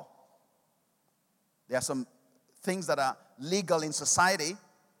moral. There are some things that are legal in society,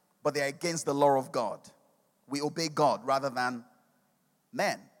 but they are against the law of God. We obey God rather than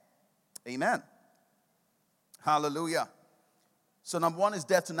men. Amen. Hallelujah. So number one is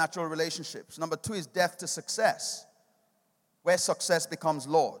death to natural relationships. Number two is death to success, where success becomes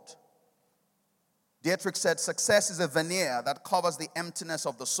Lord. Dietrich said, success is a veneer that covers the emptiness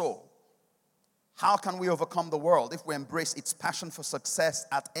of the soul. How can we overcome the world if we embrace its passion for success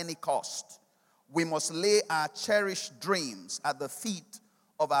at any cost? We must lay our cherished dreams at the feet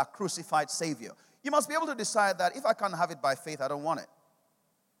of our crucified Savior. You must be able to decide that if I can't have it by faith, I don't want it.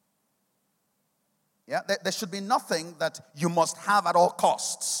 Yeah, there should be nothing that you must have at all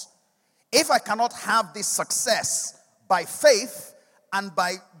costs. If I cannot have this success by faith and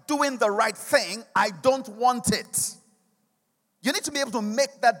by doing the right thing, I don't want it. You need to be able to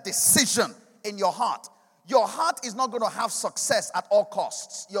make that decision in your heart. Your heart is not going to have success at all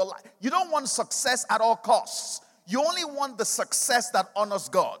costs. You don't want success at all costs. You only want the success that honors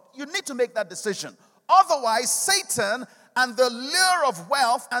God. You need to make that decision. Otherwise, Satan and the lure of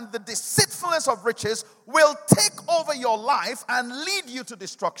wealth and the deceitfulness of riches will take over your life and lead you to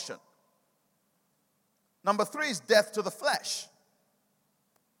destruction. Number three is death to the flesh.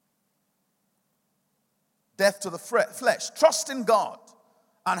 Death to the flesh. Trusting God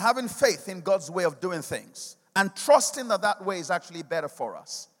and having faith in God's way of doing things. And trusting that that way is actually better for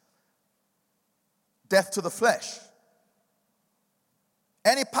us. Death to the flesh.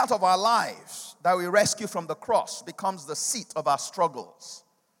 Any part of our lives that we rescue from the cross becomes the seat of our struggles.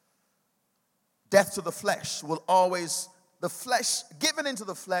 Death to the flesh will always, the flesh, given into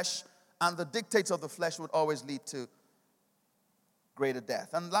the flesh and the dictates of the flesh would always lead to greater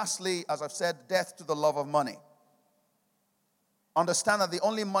death. And lastly, as I've said, death to the love of money. Understand that the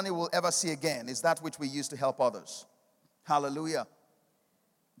only money we'll ever see again is that which we use to help others. Hallelujah.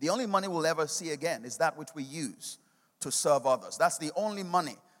 The only money we'll ever see again is that which we use to serve others. That's the only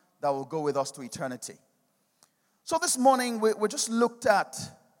money that will go with us to eternity. So this morning, we just looked at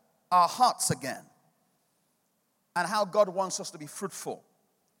our hearts again and how God wants us to be fruitful.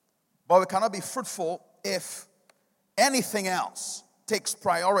 But we cannot be fruitful if anything else takes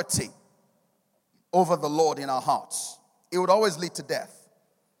priority over the Lord in our hearts. It would always lead to death.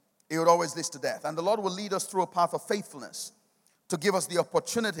 It would always lead to death. And the Lord will lead us through a path of faithfulness to give us the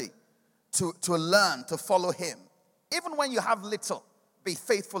opportunity to learn, to follow Him. Even when you have little, be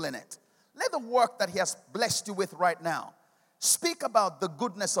faithful in it. Let the work that He has blessed you with right now speak about the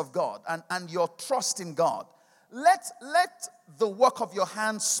goodness of God and your trust in God. Let the work of your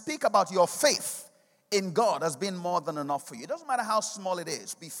hands speak about your faith in God as being more than enough for you. It doesn't matter how small it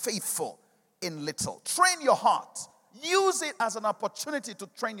is. Be faithful in little. Train your heart. Use it as an opportunity to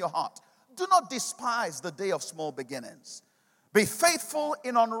train your heart. Do not despise the day of small beginnings. Be faithful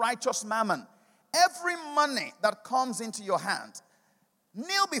in unrighteous mammon. Every money that comes into your hand,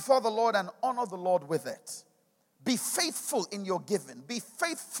 kneel before the Lord and honor the Lord with it. Be faithful in your giving. Be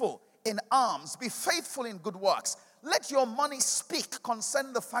faithful in alms. Be faithful in good works. Let your money speak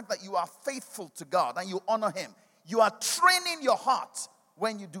concerning the fact that you are faithful to God and you honor Him. You are training your heart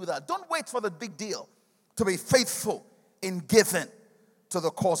when you do that. Don't wait for the big deal to be faithful in giving to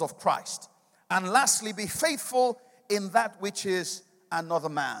the cause of Christ. And lastly, be faithful in that which is another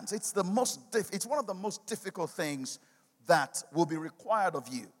man's. It's one of the most difficult things that will be required of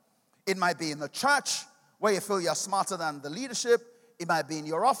you. It might be in the church where you feel you're smarter than the leadership. It might be in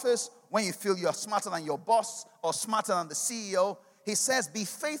your office, when you feel you're smarter than your boss or smarter than the CEO. He says, be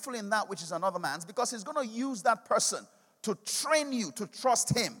faithful in that which is another man's, because he's going to use that person to train you to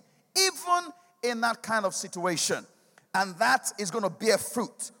trust him, even in that kind of situation. And that is going to bear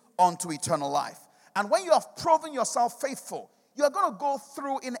fruit unto eternal life. And when you have proven yourself faithful, you are going to go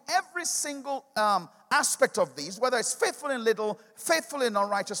through in every single aspect of these, whether it's faithful in little, faithful in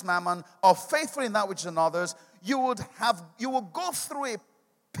unrighteous mammon, or faithful in that which is in others. You will go through a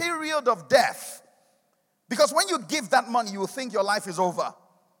period of death. Because when you give that money, you will think your life is over.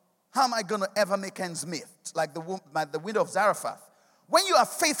 How am I going to ever make ends meet? Like the widow of Zarephath. When you are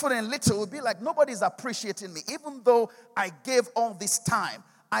faithful in little, it will be like nobody's appreciating me. Even though I gave all this time,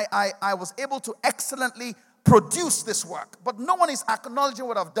 I was able to excellently produce this work, but no one is acknowledging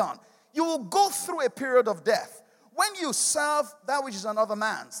what I've done. You will go through a period of death. When you serve that which is another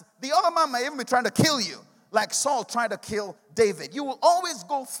man's, the other man may even be trying to kill you, like Saul tried to kill David. You will always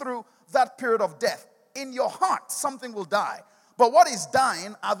go through that period of death. In your heart, something will die. But what is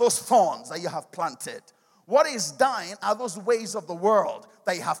dying are those thorns that you have planted. What is dying are those ways of the world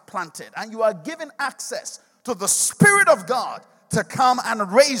that you have planted. And you are given access to the Spirit of God to come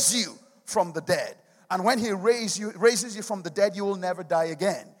and raise you from the dead. And when he raises you from the dead, you will never die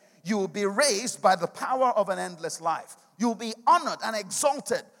again. You will be raised by the power of an endless life. You will be honored and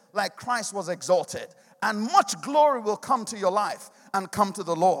exalted like Christ was exalted. And much glory will come to your life and come to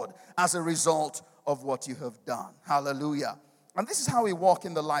the Lord as a result of what you have done. Hallelujah. And this is how we walk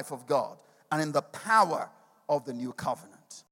in the life of God and in the power of the new covenant.